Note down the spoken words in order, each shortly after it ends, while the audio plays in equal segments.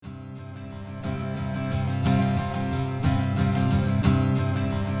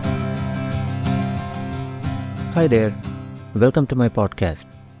Hi there, welcome to my podcast.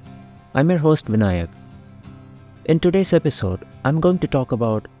 I'm your host Vinayak. In today's episode, I'm going to talk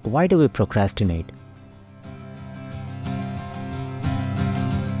about why do we procrastinate.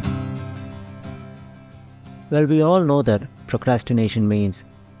 Well, we all know that procrastination means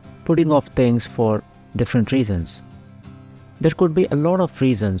putting off things for different reasons. There could be a lot of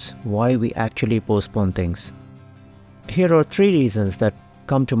reasons why we actually postpone things. Here are 3 reasons that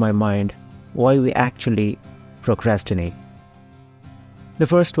come to my mind why we actually procrastinate. The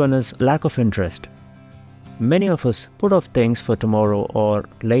first one is lack of interest. Many of us put off things for tomorrow or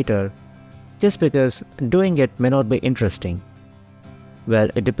later just because doing it may not be interesting.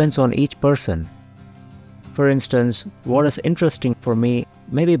 Well, it depends on each person. For instance, what is interesting for me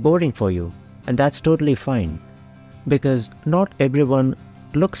may be boring for you, and that's totally fine because not everyone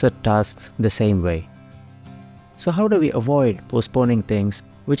looks at tasks the same way. So how do we avoid postponing things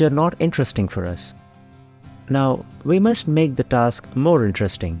which are not interesting for us? Now, we must make the task more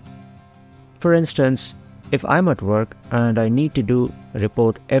interesting. For instance, if I'm at work and I need to do a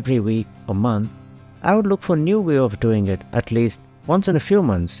report every week or month, I would look for a new way of doing it at least once in a few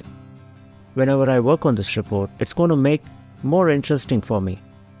months. Whenever I work on this report, it's going to make more interesting for me.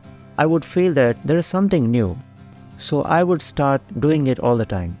 I would feel that there is something new, so I would start doing it all the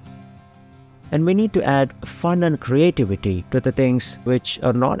time. And we need to add fun and creativity to the things which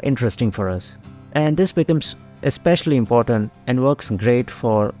are not interesting for us. And this becomes especially important and works great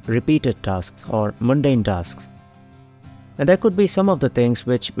for repeated tasks or mundane tasks. And there could be some of the things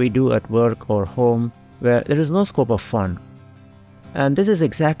which we do at work or home where there is no scope of fun. And this is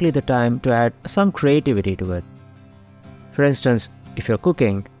exactly the time to add some creativity to it. For instance, if you're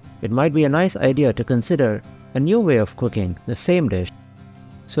cooking, it might be a nice idea to consider a new way of cooking the same dish.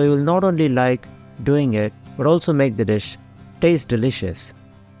 So you will not only like doing it, but also make the dish taste delicious.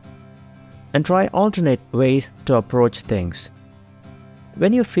 And try alternate ways to approach things.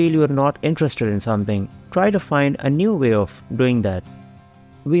 When you feel you are not interested in something, try to find a new way of doing that.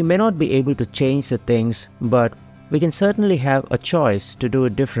 We may not be able to change the things, but we can certainly have a choice to do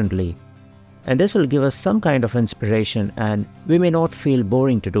it differently. And this will give us some kind of inspiration and we may not feel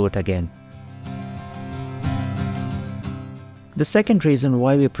boring to do it again. The second reason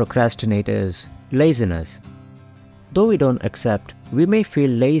why we procrastinate is laziness. Though we don't accept, we may feel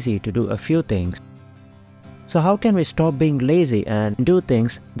lazy to do a few things. So how can we stop being lazy and do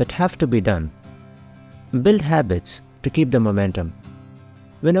things that have to be done? Build habits to keep the momentum.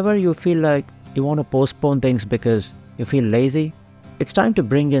 Whenever you feel like you want to postpone things because you feel lazy, it's time to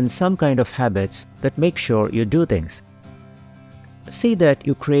bring in some kind of habits that make sure you do things. See that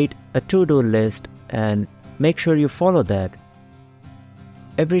you create a to-do list and make sure you follow that.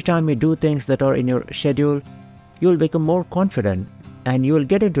 Every time you do things that are in your schedule, you will become more confident and you will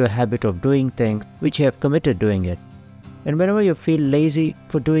get into a habit of doing things which you have committed doing it. And whenever you feel lazy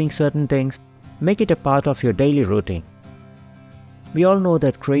for doing certain things, make it a part of your daily routine. We all know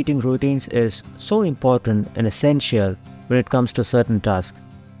that creating routines is so important and essential when it comes to certain tasks.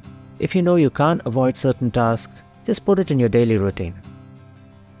 If you know you can't avoid certain tasks, just put it in your daily routine.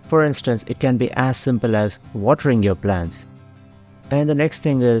 For instance, it can be as simple as watering your plants. And the next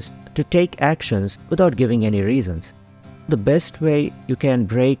thing is to take actions without giving any reasons. The best way you can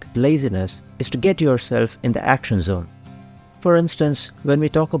break laziness is to get yourself in the action zone. For instance, when we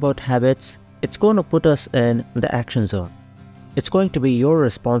talk about habits, it's going to put us in the action zone. It's going to be your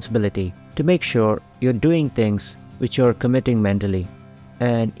responsibility to make sure you're doing things which you're committing mentally.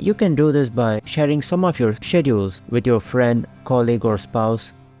 And you can do this by sharing some of your schedules with your friend, colleague or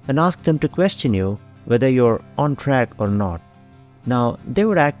spouse and ask them to question you whether you're on track or not. Now, they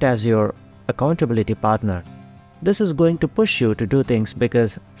would act as your accountability partner. This is going to push you to do things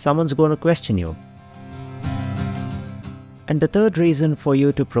because someone's going to question you. And the third reason for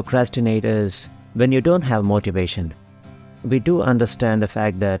you to procrastinate is when you don't have motivation. We do understand the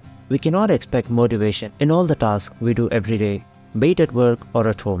fact that we cannot expect motivation in all the tasks we do every day, be it at work or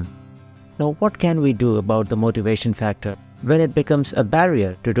at home. Now, what can we do about the motivation factor when it becomes a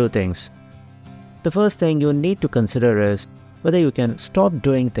barrier to do things? The first thing you need to consider is whether you can stop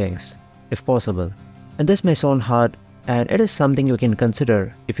doing things, if possible. And this may sound hard, and it is something you can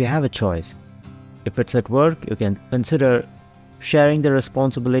consider if you have a choice. If it's at work, you can consider sharing the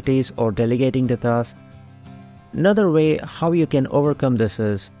responsibilities or delegating the task. Another way how you can overcome this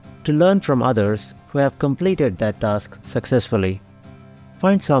is to learn from others who have completed that task successfully.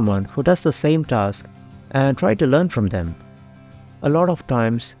 Find someone who does the same task and try to learn from them. A lot of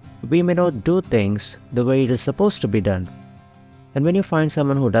times, we may not do things the way it is supposed to be done. And when you find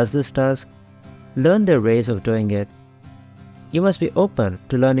someone who does this task, learn their ways of doing it. You must be open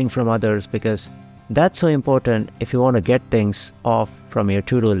to learning from others because That's so important if you want to get things off from your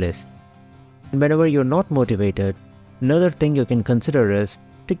to-do list. And whenever you're not motivated, another thing you can consider is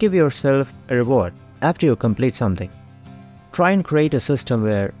to give yourself a reward after you complete something. Try and create a system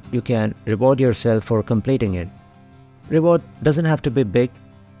where you can reward yourself for completing it. Reward doesn't have to be big.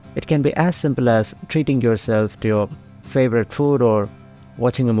 It can be as simple as treating yourself to your favorite food or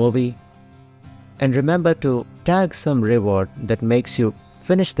watching a movie. And remember to tag some reward that makes you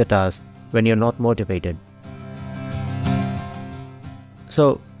finish the task when you're not motivated.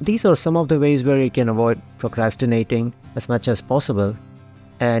 So these are some of the ways where you can avoid procrastinating as much as possible,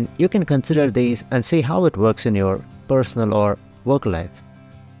 and you can consider these and see how it works in your personal or work life.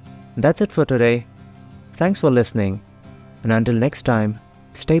 That's it for today. Thanks for listening, and until next time,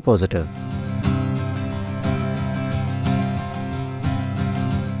 stay positive.